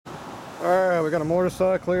Alright, we got a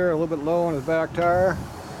motorcycle here, a little bit low on his back tire.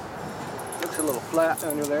 Looks a little flat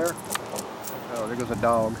under there. Oh, there goes a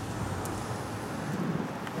dog.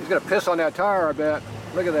 He's gonna piss on that tire, I bet.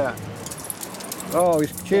 Look at that. Oh,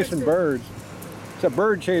 he's chasing birds. It's a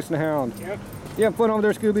bird chasing hound. Yep. You have fun over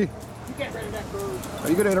there, Scooby? You get rid of that bird. Are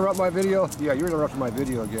you gonna interrupt my video? Yeah, you're interrupting my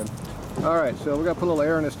video again. Alright, so we're gonna put a little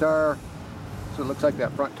air in this tire. So it looks like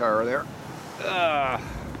that front tire there.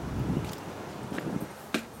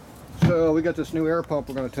 So we got this new air pump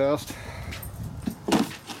we're going to test.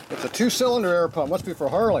 It's a 2-cylinder air pump. Must be for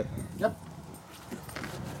Harley. Yep.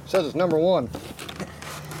 It says it's #1.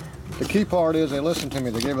 The key part is they listened to me.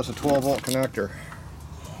 They gave us a 12-volt connector.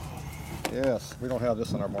 Yes, we don't have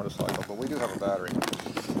this on our motorcycle, but we do have a battery.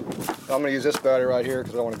 So I'm going to use this battery right here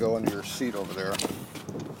because I want to go under your seat over there.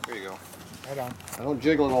 There you go. Right on. I don't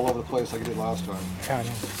jiggle it all over the place like I did last time. Got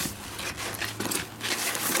it.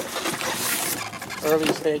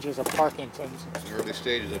 Early stages of Parkinson's. Early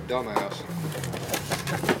stages of dumbass.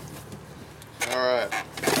 Alright.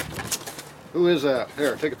 Who is that?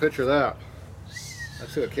 Here, take a picture of that.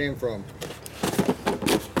 That's who it came from.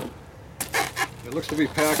 It looks to be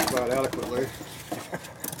packed about adequately.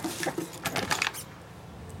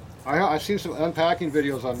 I've seen some unpacking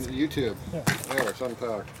videos on YouTube. Yeah. There, it's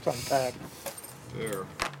unpacked. It's unpacked. There.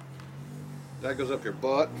 That goes up your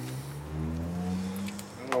butt.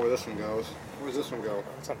 I don't know where this one goes. Where's this one go?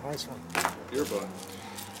 That's a nice one. Your butt.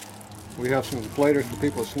 We have some inflators for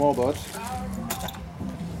people with small butts.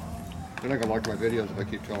 They're not gonna like my videos if I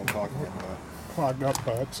keep telling them talking about that. Clogged up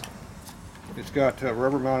butts. It's got a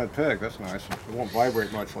rubber mounted peg. That's nice. It won't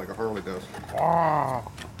vibrate much like a Harley does.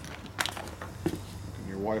 Wow. And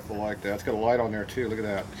your wife will like that. It's got a light on there too. Look at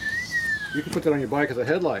that. You can put that on your bike as a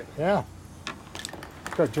headlight. Yeah.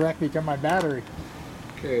 Go directly to my battery.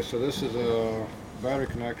 Okay, so this is a battery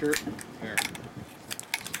connector. There.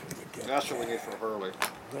 That's what we need for Harley.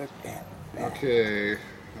 Okay, I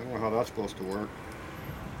don't know how that's supposed to work.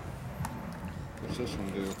 What's this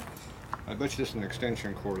one do? I bet you this is an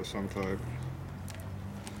extension cord of some type.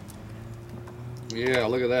 Yeah,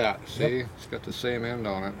 look at that. See? Yep. It's got the same end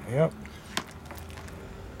on it. Yep.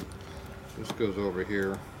 This goes over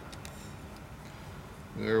here.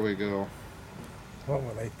 There we go. What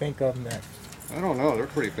will they think of next? I don't know. They're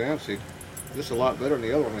pretty fancy. This is a lot better than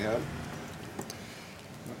the other one we had.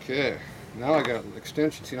 Okay. Now I got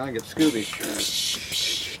extension. See, now I can get Scooby.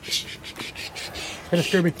 Hit a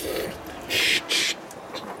Scooby.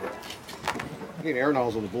 I need an air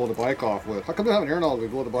nozzle to blow the bike off with. How come they have an air nozzle to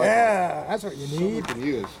blow the bike off? Yeah, that's what you need. Something we can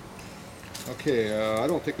use. Okay, I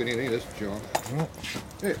don't think we need any of this junk.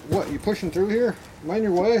 Hey, what? You pushing through here? Am I in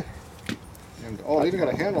your way? And oh, they even got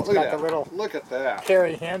a handle. Look at that. Look at that.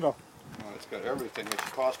 Carry handle. Oh, it's got everything that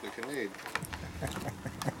you possibly can need.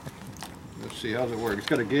 Let's see, how's it work? It's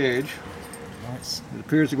got a gauge. Nice. It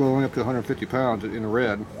appears to go only up to 150 pounds in the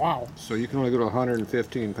red. Wow. So you can only go to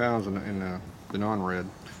 115 pounds in the non-red.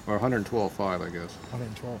 Or 112.5, I guess.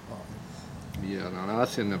 112 pounds. Yeah, now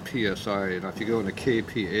that's in the PSI. Now if you go into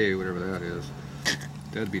KPA, whatever that is,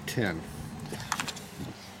 that'd be 10.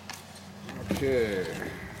 Okay.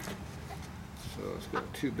 So it's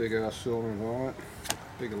got 2 big-ass cylinders on it.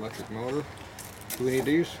 Big electric motor. Do we need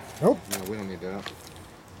these? Nope. No, we don't need that.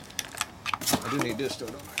 I do need this, though,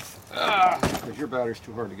 don't I? Because your battery's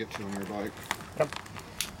too hard to get to on your bike. Yep.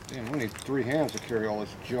 Damn, we need 3 hands to carry all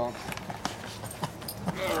this junk.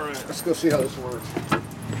 Alright, let's go see how this works.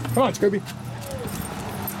 Come on, Scooby.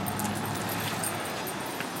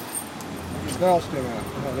 Where's the valve stem at?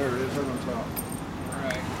 Oh, there it is, right on top.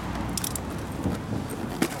 Alright.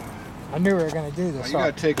 I knew we were going to do Well, this. you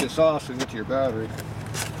gotta take this off so you get to your battery.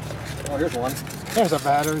 Oh, here's one. There's a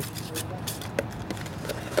battery.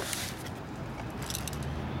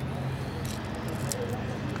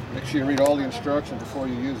 Make sure you read all the instructions before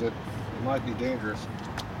you use it. It might be dangerous.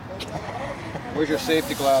 Where's your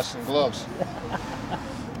safety glasses and gloves?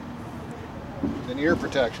 And ear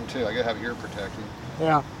protection too. I gotta have ear protection.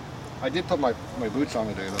 Yeah. I did put my boots on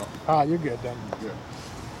today though. Ah, you're good then. Good.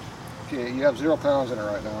 Okay, you have 0 pounds in it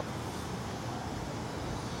right now.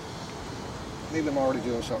 Maybe I'm already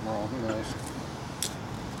doing something wrong. Who knows?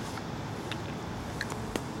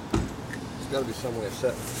 There's got to be some way of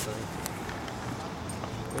setting this thing.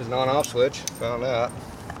 There's an on-off switch. Found that.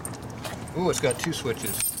 Ooh, it's got 2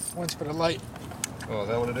 switches. One's for the light. Oh, is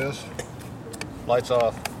that what it is? Lights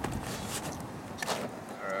off.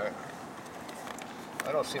 Alright.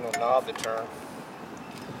 I don't see no knob to turn.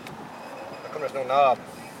 How come there's no knob?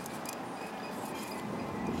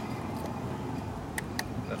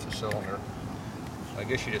 That's a cylinder. I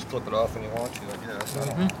guess you just flip it off when you want to, I guess. I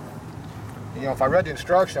don't know. You know, if I read the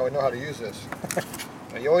instruction, I would know how to use this.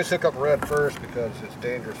 Now you always hook up red first because it's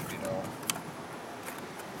dangerous if you don't.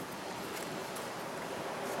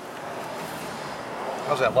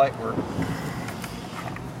 How's that light work?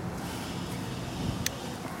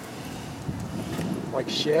 Like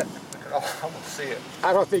shit. Oh, I won't see it.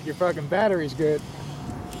 I don't think your fucking battery's good.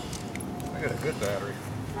 I got a good battery.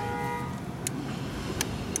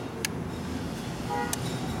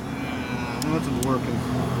 Nothing's working.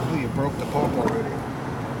 Oh, you broke the pump already.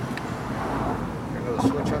 Another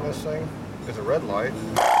switch on this thing? There's a red light.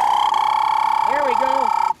 There we go.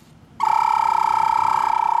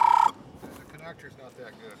 The connector's not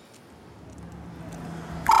that good.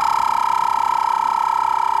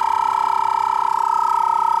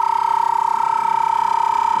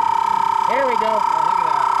 There we go. Oh, look at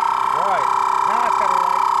that. Right. Now it's got a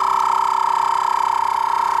light.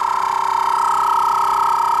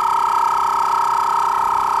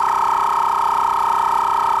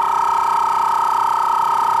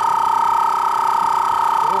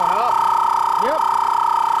 We're going up. Yep.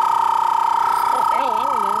 Oh, hell, I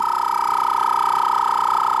don't know.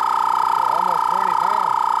 Almost 20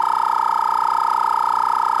 pounds.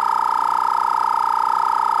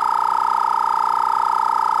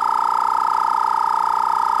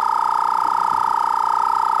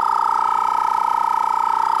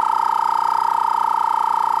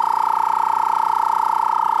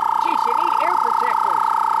 Jeez, you need air protectors.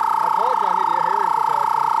 I told you I need a hearing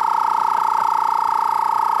protection.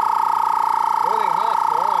 Boiling hot's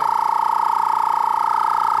the line.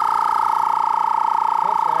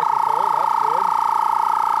 Pump's nice and cold, that's good.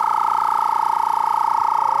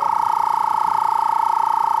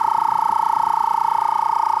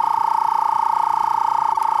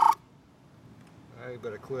 You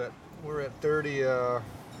better quit. We're at 34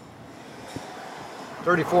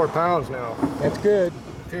 pounds now. That's good.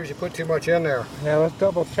 Appears you put too much in there. Yeah, let's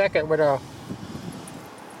double check it with a. It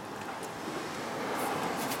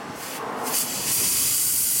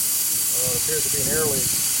appears to be an air leak.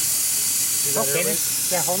 See that Okay, air leak?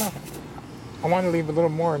 yeah, hold on. I want to leave a little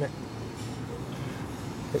more in it.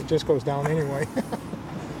 It just goes down anyway.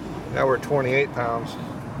 Now we're at 28 pounds.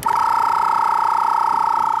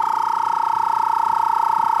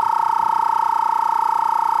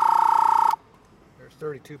 There's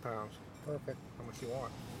 32 pounds. Perfect. How much do you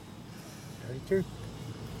want? 32.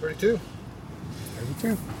 32? 32.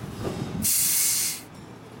 I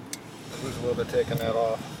lose a little bit taking that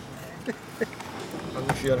off.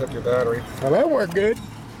 Unless you unhook your battery. Well, that worked good.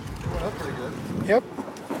 It went up pretty good. Yep.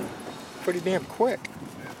 Pretty damn quick.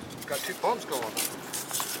 It's got two pumps going.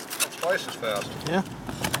 That's twice as fast. Yeah.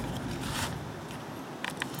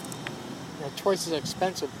 Yeah, twice as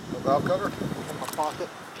expensive. No valve cover? In my pocket.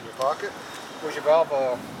 In your pocket? Where's your valve?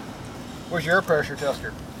 Where's your air pressure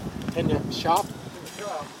tester? In the shop. In the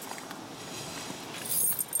shop.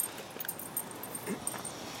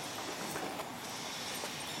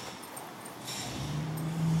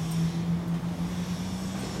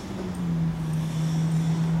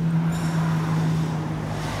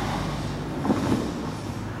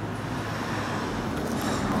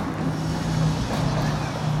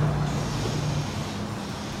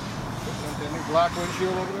 That new black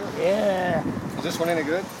windshield over there? Yeah. Is this one any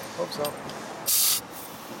good? Hope so.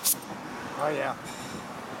 Oh, yeah.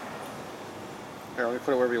 Here, let me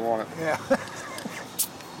put it wherever you want it. Yeah.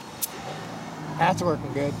 That's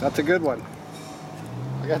working good. That's a good one.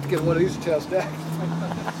 I got to get one of these to test out.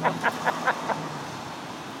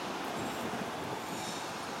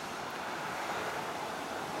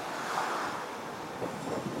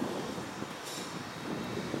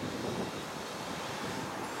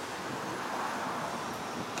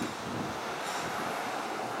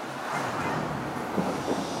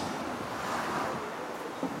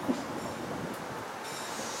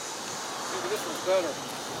 Maybe this one's better.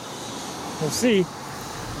 We'll see.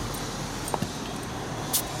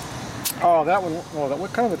 Oh, that one. Oh, that,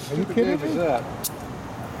 what kind of a Are you stupid kidding gauge is me? that?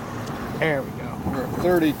 There we go. We're at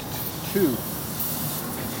 32.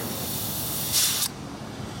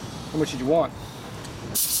 How much did you want?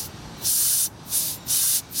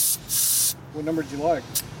 What number did you like?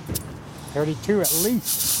 32 at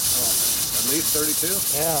least. At least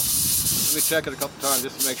 32? Yeah. Let me check it a couple times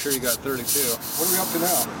just to make sure you got 32. What are we up to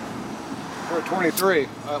now? We're at 23. It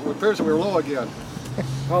appears that we were low again.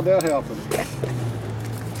 How'd that happen?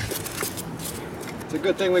 It's a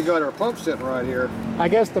good thing we got our pump sitting right here. I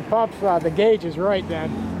guess the pump, the gauge is right then.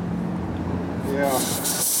 Yeah.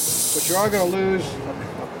 But you are going to lose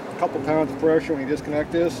a couple pounds of pressure when you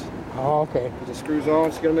disconnect this. Oh, okay. Because it screws on,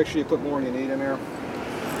 so you got to make sure you put more than you need in there.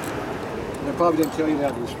 And I probably didn't tell you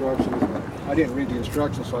that in the instructions, but I didn't read the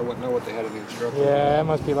instructions, so I wouldn't know what they had in the instructions. Yeah, that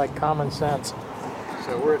must be like common sense.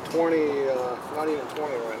 So we're at 20, not even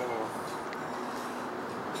 20 right now.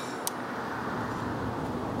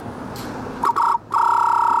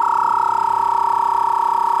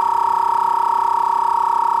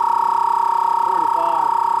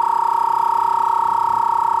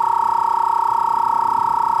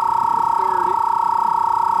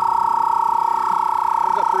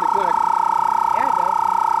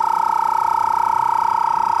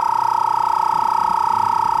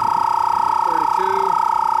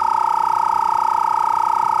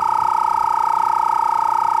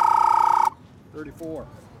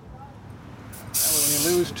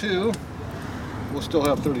 Lose 2, we'll still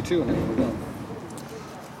have 32 in it.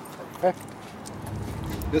 Okay.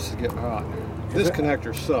 This is getting hot. This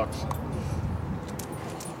connector sucks.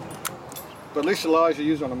 But at least it allows you to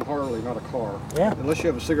use it on a Harley, not a car. Yeah. Unless you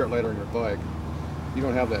have a cigarette lighter on your bike. You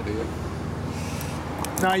don't have that, do you?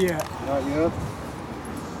 Not yet. Not yet.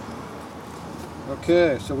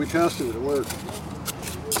 Okay, so we tested it, it worked.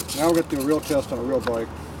 Now we're going to do a real test on a real bike.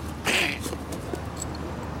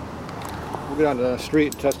 We'll get on the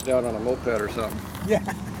street and test it out on a moped or something. Yeah.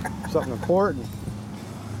 Something important.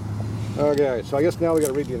 Okay, so I guess now we got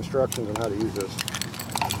to read the instructions on how to use this.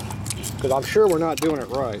 Because I'm sure we're not doing it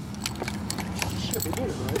right. Shit, we did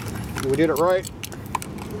it right. We did it right?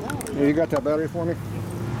 Yeah, you got that battery for me?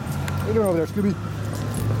 What are you doing over there, Scooby?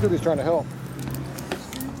 Scooby's trying to help.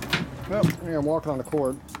 Yep, yeah, I'm walking on the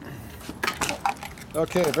cord.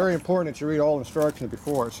 Okay, very important that you read all instructions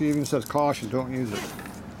before. See, it even says caution, don't use it.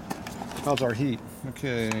 How's our heat?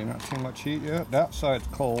 Okay, not too much heat yet. That side's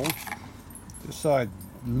cold. This side,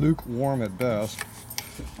 lukewarm at best.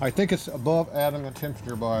 I think it's above ambient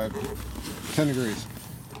temperature by 10 degrees.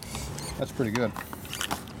 That's pretty good.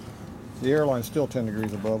 The airline's still 10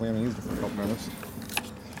 degrees above. We haven't used it for a couple minutes.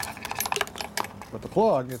 But the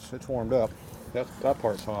plug, it's warmed up. That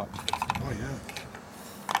part's hot. Oh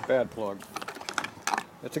yeah. Bad plug.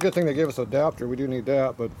 It's a good thing they gave us an adapter. We do need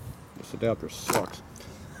that, but this adapter sucks.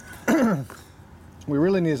 We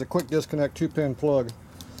really need is a quick disconnect 2-pin plug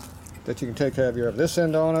that you can take have either this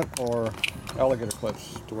end on it or alligator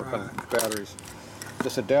clips to work on batteries.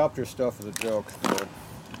 This adapter stuff is a joke. So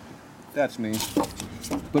that's me.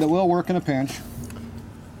 But it will work in a pinch.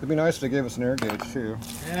 It'd be nice if they gave us an air gauge too.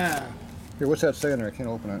 Yeah. Here, what's that saying there? I can't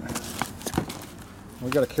open it. We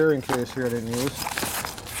got a carrying case here I didn't use.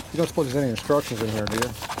 You don't suppose there's any instructions in here, do you?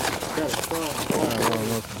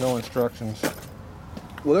 No instructions.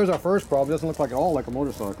 Well, there's our first problem. It doesn't look like at all like a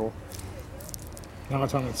motorcycle. Now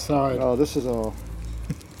it's on its side. Oh, this is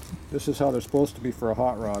how they're supposed to be for a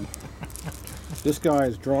hot rod. This guy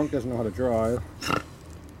is drunk, doesn't know how to drive.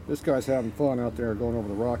 This guy's having fun out there going over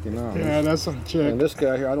the Rocky Mountains. Yeah, that's some chick. And this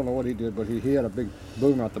guy here, I don't know what he did, but he had a big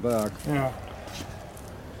boom out the back. Yeah.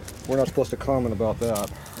 We're not supposed to comment about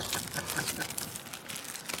that.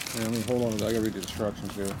 Yeah, hold on, I gotta read the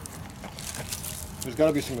instructions here. There's got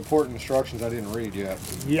to be some important instructions I didn't read yet.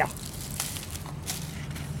 Yeah.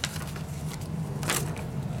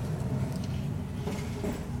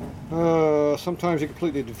 Sometimes you're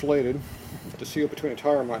completely deflated. The seal between the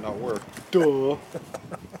tire might not work. Duh.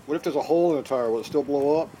 What if there's a hole in the tire? Will it still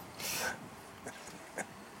blow up?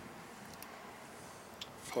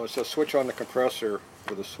 Oh, it says switch on the compressor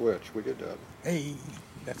with a switch. We did that. Hey,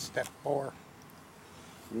 that's step 4.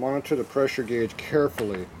 Monitor the pressure gauge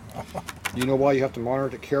carefully. You know why you have to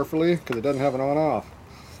monitor it carefully? Because it doesn't have an on-off.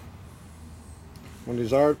 When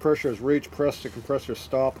desired pressure is reached, press the compressor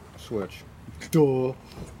stop switch. Duh.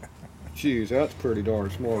 Jeez, that's pretty darn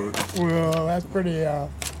smart. Well, that's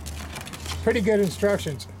pretty good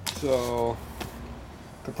instructions. So,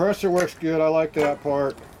 compressor works good. I like that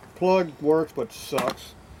part. Plug works, but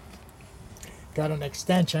sucks. Got an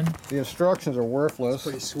extension. The instructions are worthless.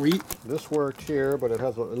 Pretty sweet. This worked here, but it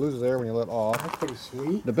loses air when you let off. That's pretty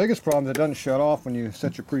sweet. The biggest problem is it doesn't shut off when you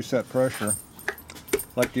set your preset pressure,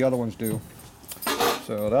 like the other ones do.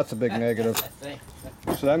 So that's a big negative.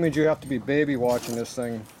 So that means you have to be baby watching this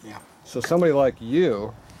thing. Yeah. So somebody like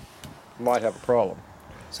you might have a problem.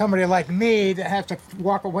 Somebody like me that has to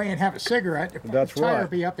walk away and have a cigarette. That's the tire right. would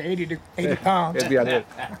be up to 80 pounds. It'd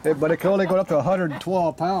be but it can only go up to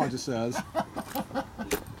 112 pounds, it says.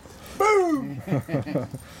 Boom!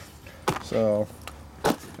 So,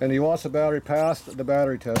 and he wants the battery past the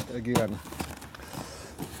battery test again.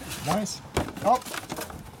 Nice. Oh,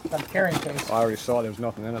 got a carrying case. I already saw there was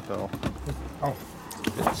nothing in it though. Oh.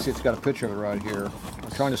 See, it's got a picture of it right here.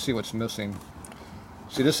 I'm trying to see what's missing.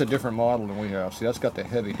 See, this is a different model than we have. See, that's got the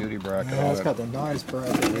heavy duty bracket. Yeah, on it's it. got the nice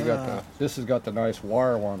bracket. We got this has got the nice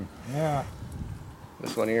wire one. Yeah.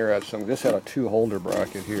 This one here had some. This had a 2-holder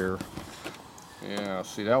bracket here. Yeah.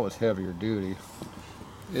 See, that was heavier duty.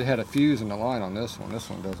 It had a fuse in the line on this one. This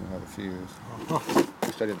one doesn't have a fuse. At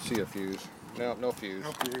least I didn't see a fuse. No, no fuse.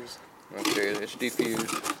 No fuse. Okay, it's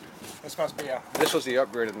defused. This must be a... This was the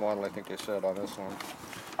upgraded model, I think they said on this one.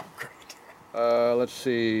 Let's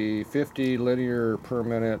see, 50 linear per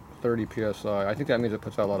minute, 30 psi. I think that means it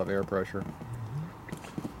puts out a lot of air pressure.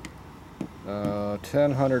 10,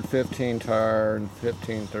 115 tire and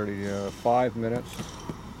 15, 30, 5 minutes.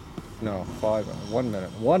 No, 1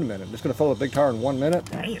 minute. 1 minute. It's going to fill a big tire in 1 minute?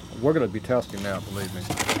 Damn. We're going to be testing that, believe me.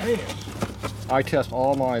 Damn. I test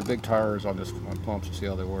all my big tires on this on pumps to see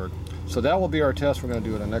how they work. So that will be our test we're going to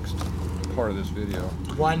do in the next part of this video.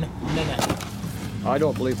 1 minute. I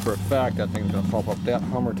don't believe for a fact that thing's going to pump up that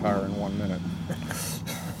Hummer tire in 1 minute.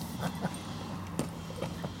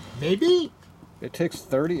 Maybe? It takes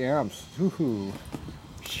 30 amps. Woohoo.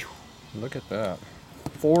 Look at that.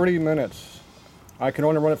 40 minutes. I can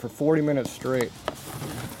only run it for 40 minutes straight.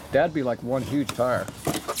 That'd be like one huge tire.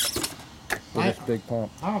 With this big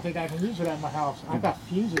pump. I don't think I can use it at my house. I've got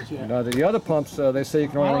fuses yet. Now the other pumps, they say you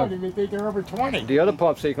can I only don't run even think they're over 20. the other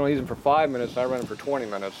pumps say you can only use them for 5 minutes. I run them for 20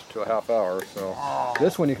 minutes to a half hour. So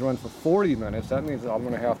this one you can run for 40 minutes. That means I'm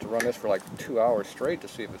going to have to run this for like 2 hours straight to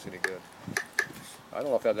see if it's any good. I don't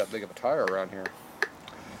know if I have that big of a tire around here.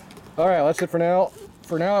 All right, that's it for now.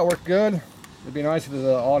 For now, it worked good. It'd be nice if there's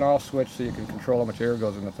an on-off switch so you can control how much air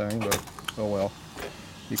goes in the thing, but oh well.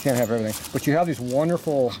 You can't have everything. But you have these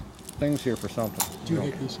wonderful things here for something.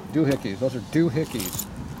 Doohickeys. Doohickeys. Those are doohickeys.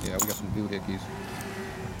 Yeah, we got some doohickeys.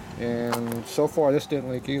 And so far, this didn't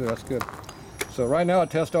leak either. That's good. So right now,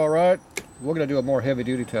 it tests all right. We're going to do a more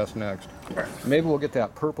heavy-duty test next. Maybe we'll get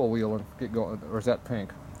that purple wheel and get going. Or is that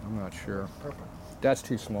pink? I'm not sure. Purple. That's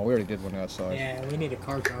too small. We already did one that size. Yeah, we need a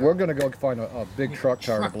car tire. We're going to go find a big truck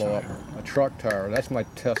tire to blow up. tire. A truck tire. That's my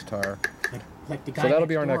test tire. Like the guy So that'll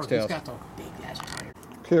be next our door, next he's test. got the big ass tire.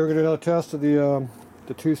 Okay, we're going to do another test of the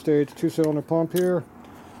two-stage, two-cylinder pump here.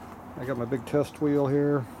 I got my big test wheel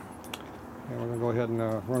here. And we're going to go ahead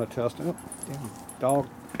and run a test. Oh, damn, dog.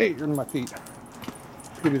 Hey, you're in my feet.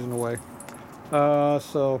 Scooty's in the way.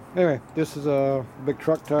 So, anyway, this is a big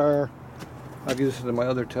truck tire. I've used this in my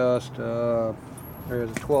other test.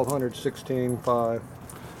 There's a 1200 16.5,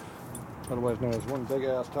 otherwise known as one big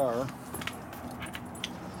ass tire.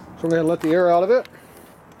 So we're going to let the air out of it,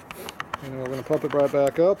 and we're going to pump it right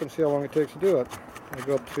back up and see how long it takes to do it. It'll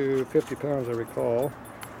go up to 50 pounds, I recall.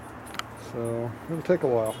 So it'll take a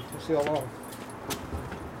while. We'll see how long.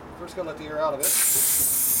 First, got to let the air out of it.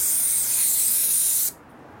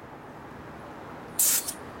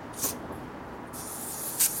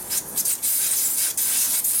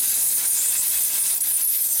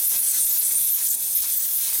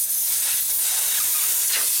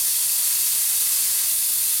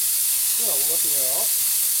 So we'll let the air out.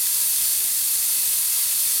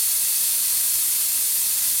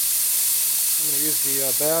 I'm going to use the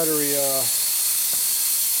battery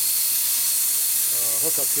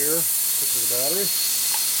hookup here. This is the battery.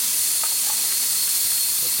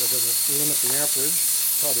 Hope that doesn't limit the amperage.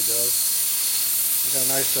 Probably does. We've got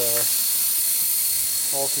a nice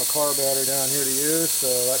Ultima car battery down here to use, so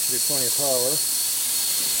that should be plenty of power.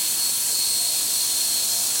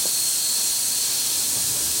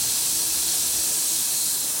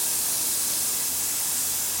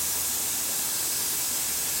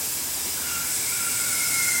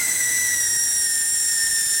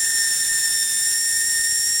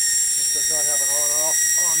 Does not have an on-off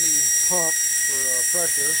on the pump for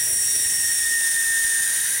pressure,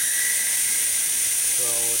 so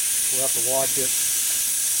we'll have to watch it.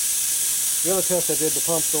 The other test I did, the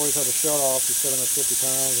pumps always had a shut-off. You set them at 50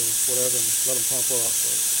 pounds and whatever and let them pump up.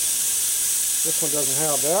 So this one doesn't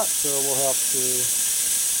have that, so we'll have to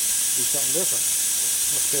do something different.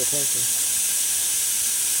 Let's pay attention.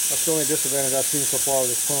 That's the only disadvantage I've seen so far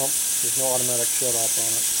with this pump. There's no automatic shut-off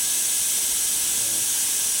on it.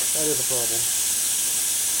 That is a problem.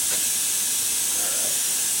 Alright.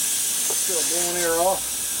 Still blowing air off.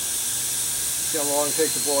 See how long it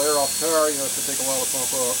takes to blow air off the tire. You know, it's going to take a while to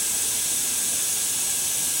pump up.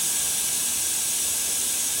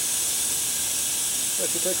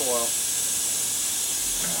 That should take a while.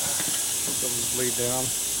 Put some bleed down.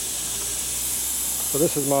 So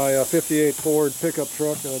this is my 58 Ford pickup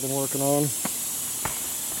truck that I've been working on.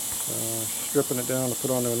 Stripping it down to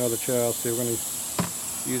put onto another chassis. We're going to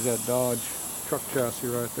use that Dodge truck chassis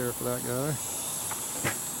right there for that guy.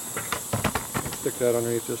 I'll stick that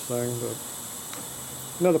underneath this thing, but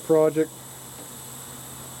another project.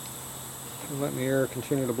 And letting the air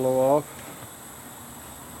continue to blow off.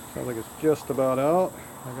 Sounds like it's just about out.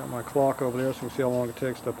 I got my clock over there so we can see how long it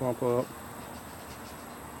takes to pump up.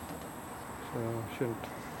 So shouldn't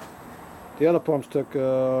The other pumps took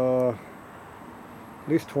at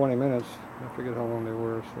least 20 minutes. I forget how long they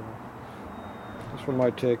were. So this one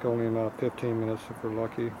might take only about 15 minutes if we're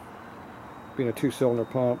lucky. Being a 2-cylinder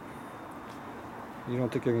pump, you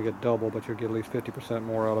don't think you're going to get double, but you'll get at least 50%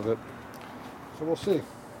 more out of it. So we'll see.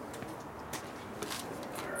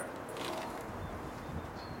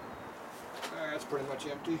 That's pretty much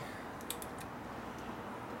empty.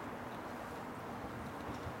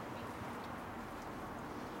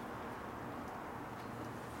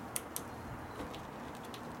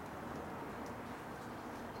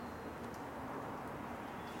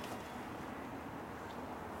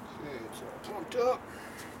 Okay, it's all pumped up.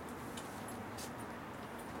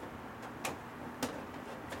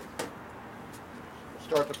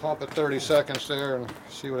 Start the pump at 30 seconds there and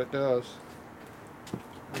see what it does.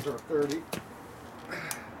 These are 30.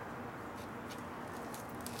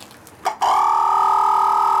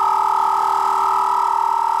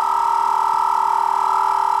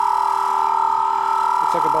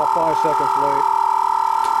 It's like about 5 seconds late.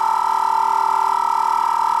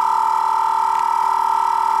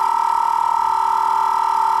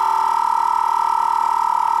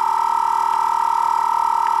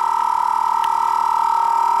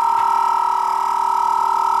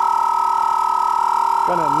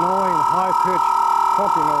 Got an annoying high-pitched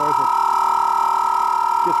pumping noise that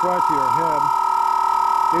gets right to your head.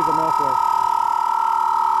 Needs a muffler.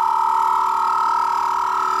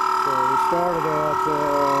 So we started at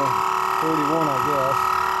 41, I guess.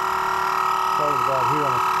 Started about here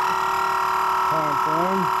on the time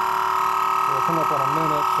frame. So we'll come up on a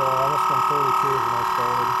minute, so I must have been 32 when I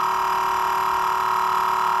started.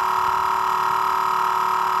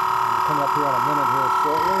 We'll come up here on a minute here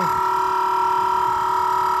shortly.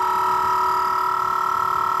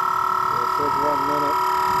 There's 1 minute.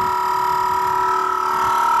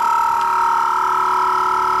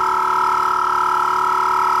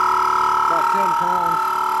 About 10 pounds.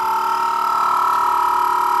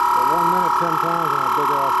 So 1 minute, 10 pounds on a big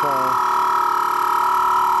ass car.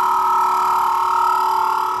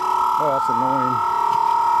 Oh, that's annoying.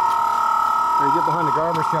 When you get behind the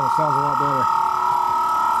garbage can, it sounds a lot better.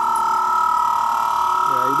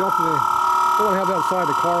 Yeah, you don't want to have that inside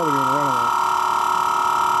the car when you're running it.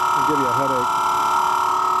 It'll give you a headache.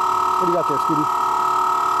 What do you got there, Scooby?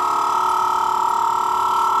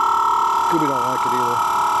 Scooby don't like it either.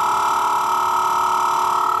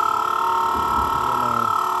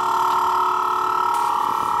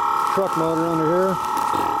 Truck motor under here.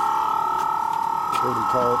 Dirty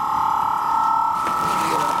tarp.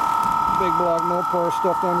 Big block Mopar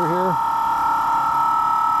stuffed under here.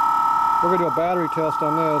 We're going to do a battery test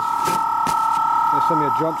on this. They sent me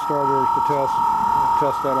a jump starter to test. I'll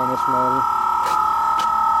test that on this motor.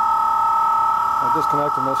 I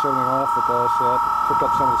disconnected most everything off with this, so I have to hook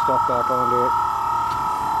up some of the stuff back onto it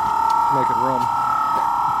to make it run.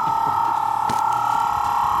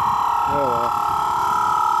 Oh well.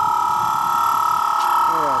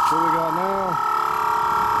 Alright, so what we got now?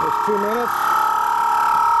 It's 2 minutes.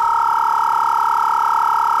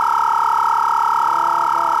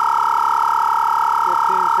 About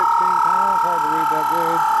 15, 16 pounds. Hard to read that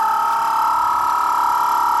grade.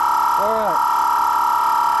 Alright.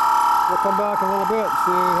 We'll come back in a little bit and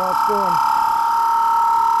see how it's doing.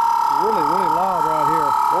 It's really, really loud right here.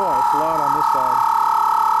 Boy, it's loud on this side.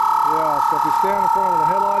 Yeah, so if you stand in front of where the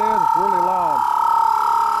headlight is, it's really loud.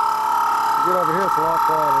 If you get over here, it's a lot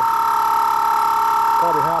quieter.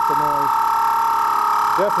 Probably half the noise.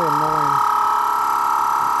 Definitely annoying.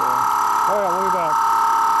 Okay. Alright, we'll be back.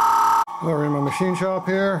 We're in my machine shop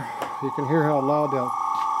here. You can hear how loud that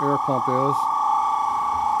air pump is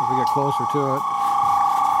as we get closer to it.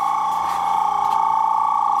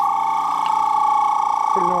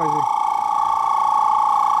 Pretty noisy.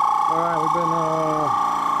 Alright, we've been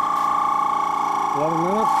 11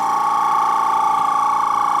 minutes.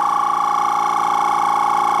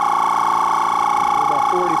 We're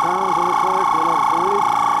about 40 pounds, it looks like. We're about 40.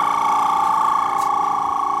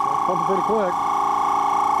 So it's pumping pretty quick.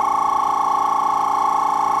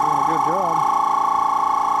 Doing a good job.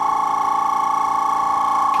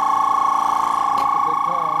 That's a big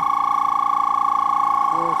car.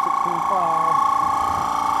 416.5.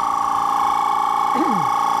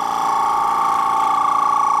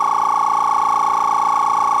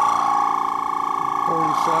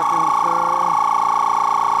 30 seconds there.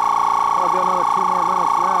 Probably another 2 more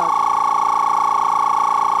minutes max.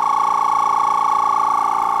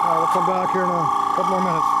 Alright, we'll come back here in a couple more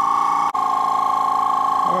minutes.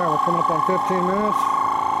 Alright, we're coming up on 15 minutes.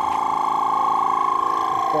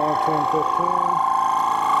 5, 10, 15.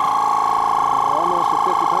 We're almost at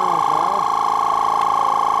 50 pounds now.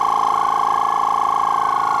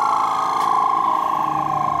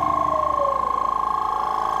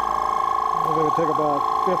 it'll take about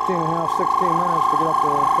 15 and a half, 16 minutes to get up to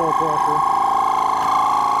full pressure.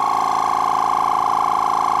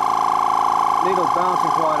 Needle's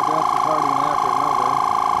bouncing quite a bit, so it's hard to get an accurate number.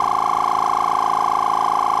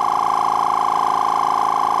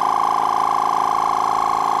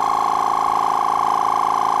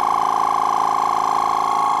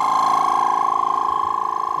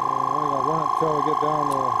 We're going to run it until we get down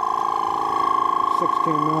to 16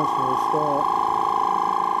 minutes and we'll stop.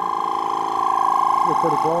 We're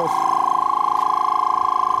pretty close.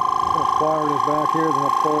 It's quieter is back here than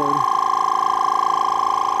up forward.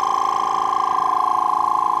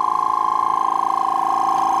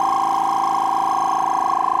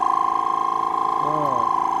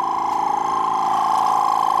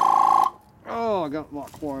 Oh, I got a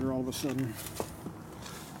lot quieter all of a sudden.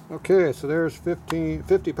 Okay, so there's 50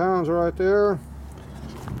 pounds right there.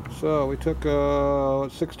 So we took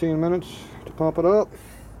 16 minutes to pump it up.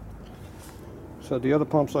 So the other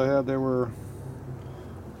pumps I had, they were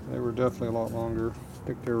definitely a lot longer. I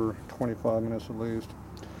think they were 25 minutes at least.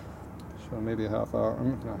 So maybe a half hour,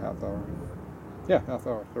 not half hour. Yeah, half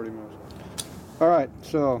hour, 30 minutes. All right,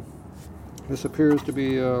 so this appears to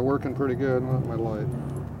be working pretty good. Oh, my light.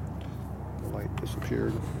 The light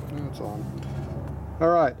disappeared. Oh, it's on. All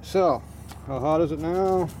right, so how hot is it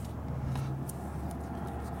now?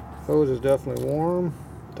 Hose is definitely warm.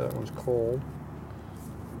 That one's cold.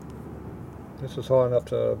 This is hot enough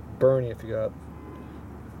to burn you if you got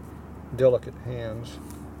delicate hands.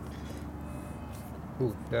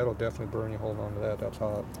 Ooh, that'll definitely burn you. Hold on to that. That's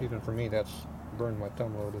hot. Even for me, that's burned my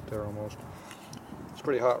thumb a little bit there almost. It's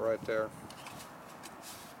pretty hot right there.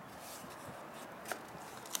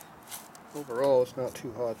 Overall, it's not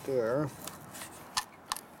too hot there.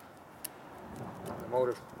 The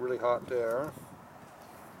motor's really hot there.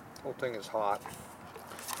 The whole thing is hot.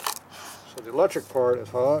 So the electric part is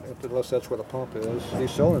hot, unless that's where the pump is.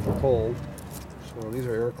 These cylinders are cold. So these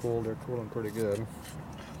are air cooled. They're cooling pretty good.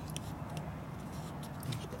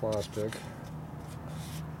 It's plastic.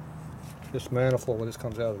 This manifold, when this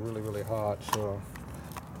comes out, is really, really hot. So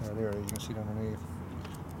there, you can see it underneath.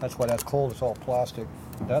 That's why that's cold. It's all plastic.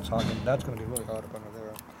 That's hot. And that's going to be really hot up under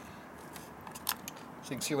there.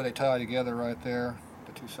 So you can see where they tie together right there.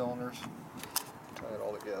 The two cylinders. Tie it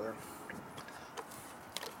all together.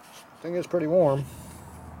 Thing is pretty warm.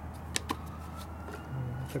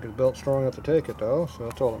 I think it's built strong enough to take it though, so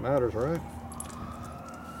that's all that matters, right?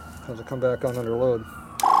 As it come back on under load.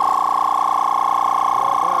 Back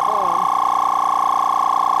on.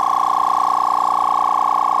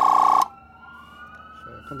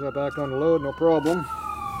 So it comes back on the load, no problem.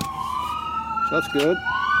 So that's good.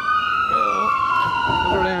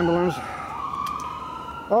 There's the ambulance.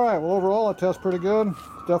 Alright, well overall it tests pretty good.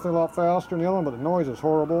 It's definitely a lot faster than the other one, but the noise is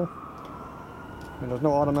horrible. And there's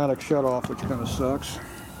no automatic shut-off, which kind of sucks.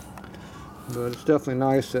 But it's definitely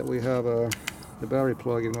nice that we have the battery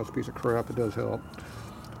plug, even though it's a piece of crap, it does help.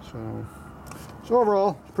 So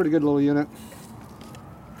overall, it's a pretty good little unit.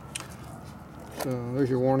 So there's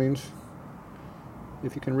your warnings.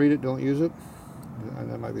 If you can read it, don't use it.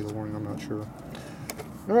 That might be the warning, I'm not sure.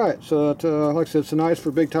 Alright, so it, like I said, it's nice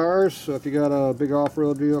for big tires. So if you got a big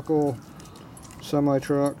off-road vehicle,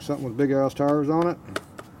 semi-truck, something with big-ass tires on it,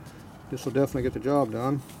 this will definitely get the job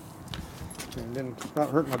done. And then it's not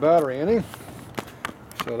hurting my battery any.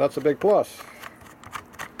 So that's a big plus.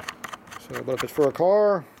 So, but if it's for a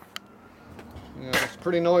car, you know, it's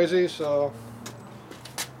pretty noisy, so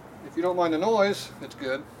if you don't mind the noise, it's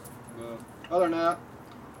good. But other than that,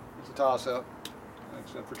 it's a toss-up. Like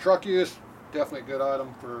I said, for truck use, definitely a good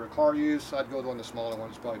item. For car use, I'd go with one of the smaller ones,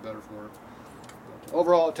 it's probably better for it. But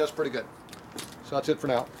overall, it tests pretty good. So that's it for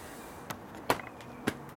now.